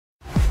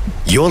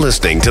You're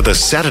listening to the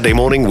Saturday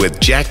Morning with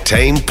Jack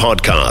Tame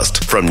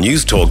podcast from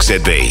News Talk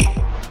ZB.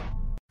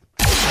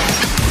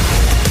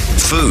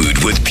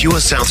 Food with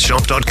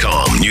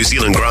puresouthshop.com. New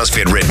Zealand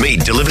grass-fed red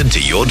meat delivered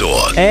to your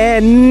door.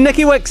 And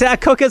Nici Wickes, our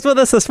cook, is with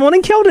us this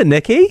morning. Kia ora,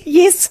 Nici.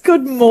 Yes,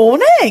 good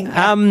morning.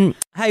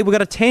 Hey, we've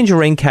got a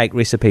tangerine cake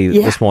recipe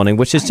this morning,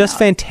 which is just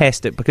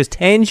fantastic because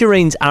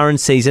tangerines are in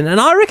season, and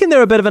I reckon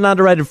they're a bit of an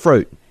underrated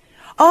fruit.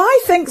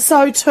 I think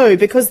so too,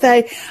 because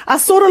they are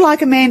sort of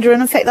like a mandarin.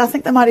 In fact, I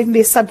think they might even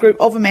be a subgroup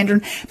of a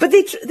mandarin. But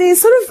they're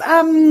sort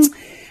of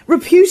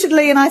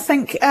reputedly, and I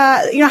think,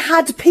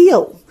 hard to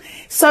peel.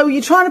 So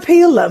you're trying to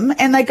peel them,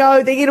 and they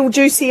get all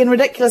juicy and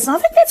ridiculous. And I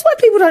think that's why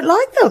people don't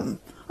like them.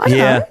 I don't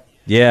know.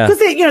 Yeah.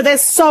 Because they're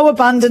so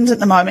abundant at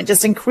the moment,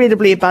 just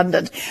incredibly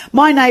abundant.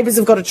 My neighbours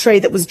have got a tree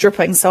that was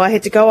dripping, so I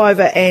had to go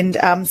over and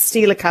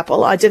steal a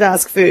couple. I did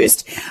ask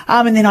first.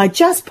 And then I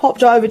just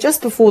popped over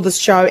just before the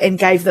show and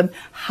gave them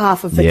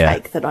half of the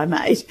cake that I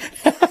made.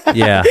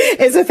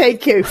 As a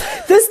thank you.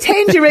 This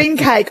tangerine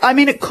cake, I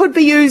mean, it could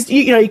be used,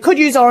 you could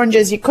use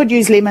oranges, you could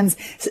use lemons.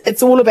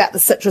 It's all about the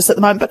citrus at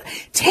the moment. But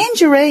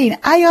tangerine,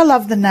 I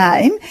love the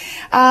name.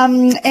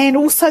 And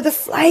also the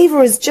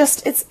flavour is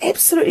it's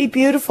absolutely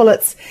beautiful.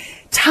 It's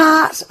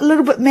tart, a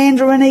little bit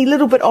mandarin-y, a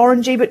little bit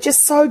orangey, but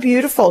just so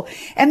beautiful.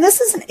 And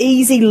this is an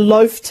easy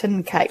loaf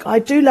tin cake. I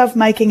do love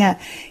making a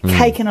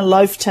cake in a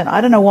loaf tin. I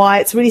don't know why.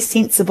 It's really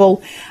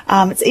sensible.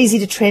 It's easy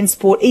to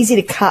transport, easy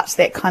to cut,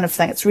 that kind of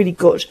thing. It's really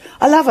good.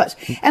 I love it.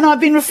 And I've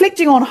been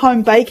reflecting on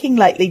home baking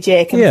lately,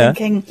 Jack, and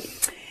thinking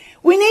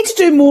we need to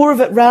do more of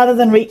it rather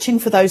than reaching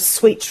for those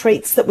sweet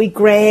treats that we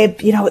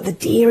grab, at the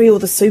dairy or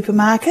the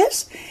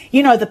supermarket.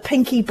 The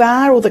Pinky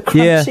Bar or the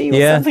Crunchy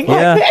or something like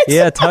that.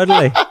 Yeah,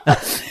 totally.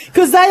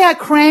 Because they are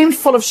crammed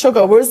full of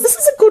sugar, whereas this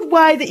is a good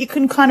way that you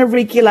can kind of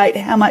regulate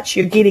how much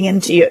you're getting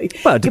into you.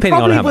 Well, depending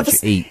on how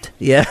much you eat.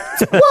 Yeah.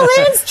 Well,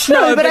 that's true.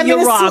 No, but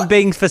you're right. I'm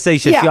being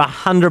facetious. You're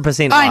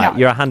 100% right.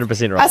 You're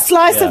 100% right. A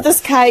slice of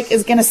this cake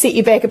is going to set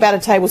you back about a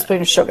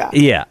tablespoon of sugar.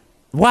 Yeah.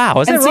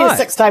 Wow, is that right? Instead of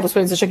 6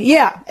 tablespoons of sugar.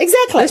 Yeah,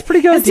 exactly. That's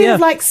pretty good. Instead of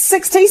like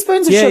 6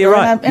 teaspoons of sugar you're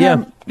right.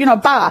 in a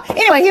bar.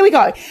 Anyway, here we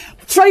go.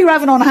 Throw your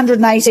oven on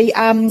 180,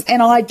 and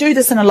I do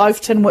this in a loaf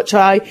tin, which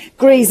I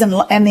grease and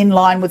then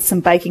line with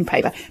some baking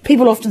paper.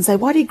 People often say,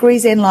 why do you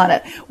grease and line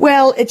it?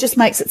 Well, it just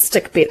makes it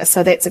stick better,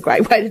 so that's a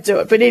great way to do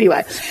it. But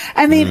anyway,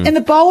 and then in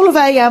the bowl of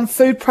a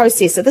food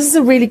processor, this is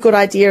a really good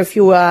idea if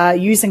you are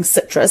using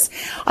citrus.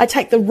 I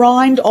take the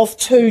rind off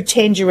 2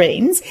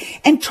 tangerines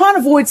and try and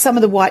avoid some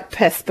of the white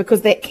pith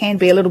because that can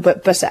be a little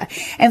bit bitter,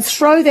 and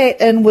throw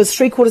that in with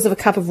 3/4 of a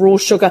cup of raw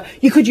sugar.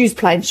 You could use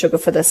plain sugar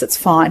for this, it's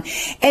fine.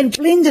 And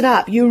blend it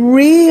up.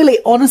 You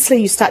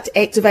start to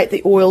activate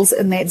the oils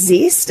in that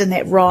zest and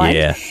that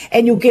rind,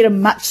 and you'll get a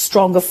much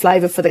stronger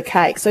flavour for the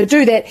cake. So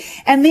do that,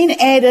 and then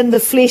add in the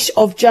flesh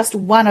of just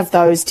one of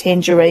those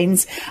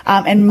tangerines,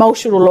 and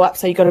mulch it all up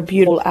so you've got a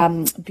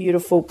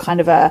beautiful kind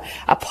of a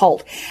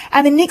pulp.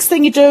 And the next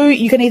thing you do,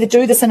 you can either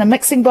do this in a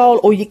mixing bowl,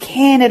 or you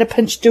can at a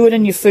pinch do it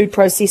in your food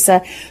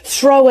processor.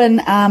 Throw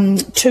in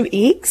 2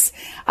 eggs.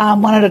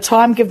 One at a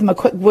time, give them a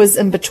quick whiz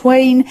in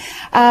between,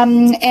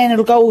 and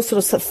it'll go all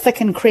sort of thick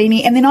and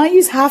creamy. And then I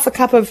use half a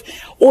cup of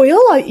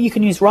oil. You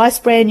can use rice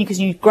bran, you can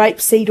use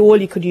grapeseed oil,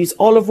 you could use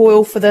olive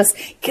oil for this.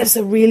 Gives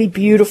a really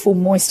beautiful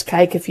moist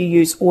cake if you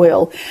use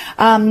oil.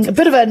 A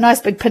bit of a nice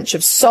big pinch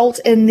of salt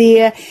in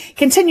there.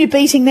 Continue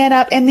beating that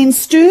up, and then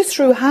stir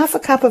through half a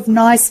cup of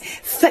nice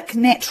thick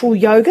natural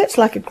yogurt,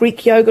 like a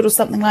Greek yogurt or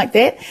something like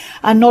that,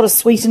 not a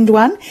sweetened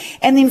one.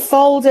 And then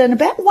fold in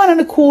about 1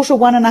 1/4,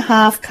 1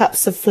 1/2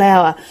 cups of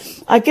flour.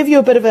 I give you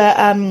a bit of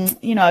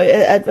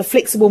a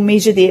flexible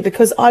measure there,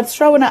 because I'd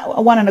throw in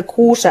a 1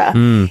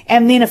 1/4,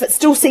 and then if it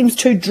still seems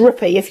too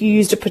drippy, if you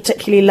used a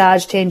particularly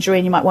large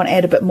tangerine, you might want to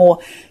add a bit more.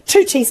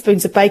 2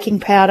 teaspoons of baking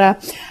powder,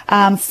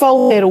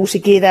 fold that all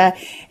together,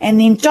 and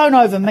then don't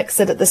over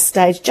mix it at this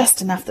stage,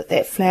 just enough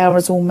that flour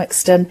is all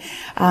mixed in.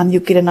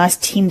 You'll get a nice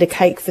tender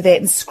cake for that,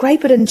 and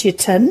scrape it into your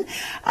tin,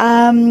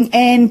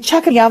 and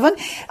chuck it in the oven.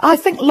 I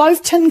think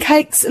loaf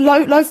cakes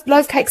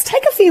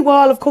take a fair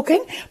while of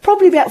cooking,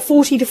 probably about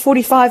 40 to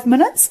 45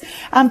 minutes.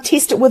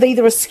 Test it with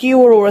either a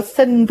skewer or a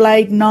thin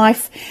blade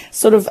knife,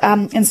 sort of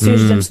insert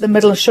it into the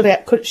middle, and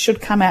should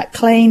come out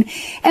clean,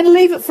 and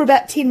leave it for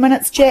about 10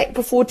 minutes, Jack,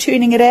 before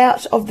turning it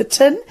out of the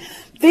tin.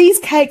 These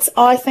cakes,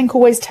 I think,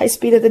 always taste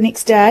better the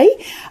next day.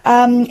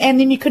 And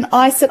then you can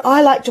ice it.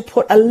 I like to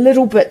put a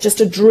little bit,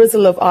 just a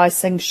drizzle of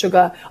icing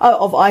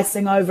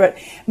over it,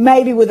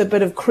 maybe with a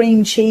bit of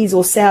cream cheese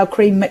or sour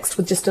cream mixed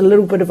with just a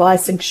little bit of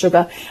icing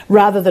sugar,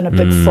 rather than a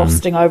big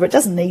frosting over it. It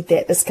doesn't need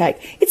that, this cake.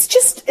 It's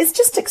just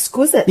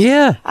exquisite.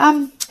 Yeah.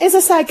 As I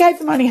say, I gave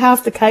them only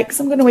half the cake, because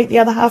I'm going to eat the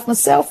other half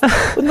myself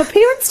with my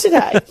parents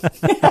today.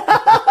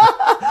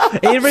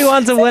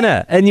 Everyone's a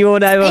winner in your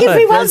neighbourhood.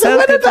 Everyone's a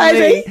winner,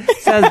 baby.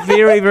 Sounds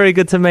very, very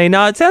good to me.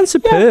 No, it sounds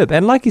superb.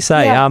 And like you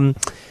say,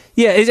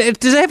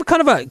 does it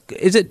have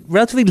is it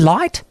relatively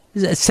light?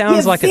 It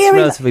sounds like it's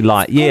relatively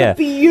light. It's got a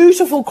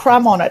beautiful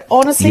crumb on it.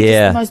 Honestly,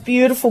 just the most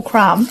beautiful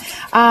crumb,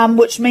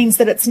 which means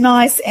that it's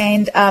nice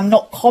and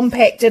not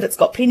compacted. It's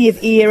got plenty of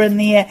air in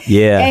there.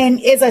 Yeah.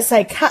 And as I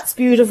say, cuts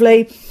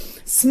beautifully.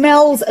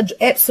 Smells an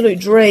absolute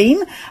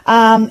dream.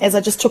 As I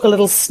just took a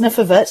little sniff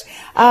of it.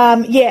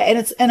 And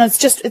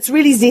it's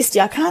really zesty.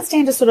 I can't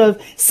stand a sort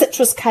of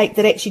citrus cake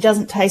that actually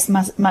doesn't taste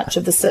much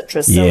of the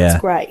citrus. So it's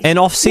great. And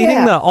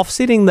offsetting the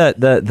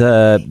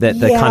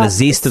kind of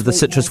zest of the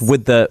citrus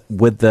with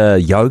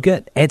the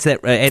yogurt adds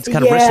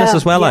kind of richness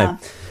as well.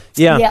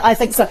 Yeah, I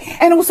think so.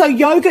 And also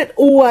yogurt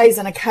always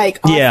in a cake,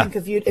 I think,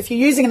 if you're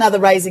using another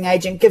raising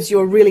agent, gives you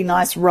a really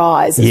nice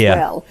rise as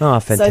well. Oh,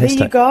 fantastic. So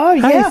there you go.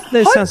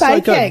 That sounds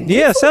so good.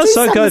 Yeah, sounds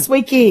so good. This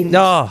weekend.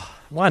 Oh,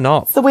 why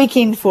not? It's the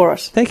weekend for it.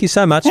 Thank you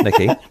so much,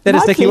 Nici. That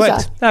is Nici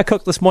Wickes, our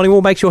cook this morning.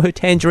 We'll make sure her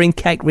tangerine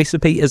cake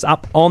recipe is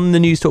up on the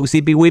News Talk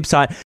ZB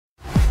website.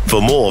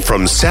 For more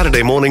from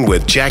Saturday Morning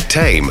with Jack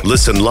Tame,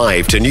 listen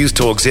live to News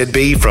Talk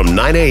ZB from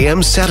 9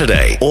 a.m.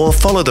 Saturday or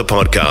follow the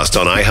podcast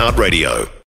on iHeartRadio.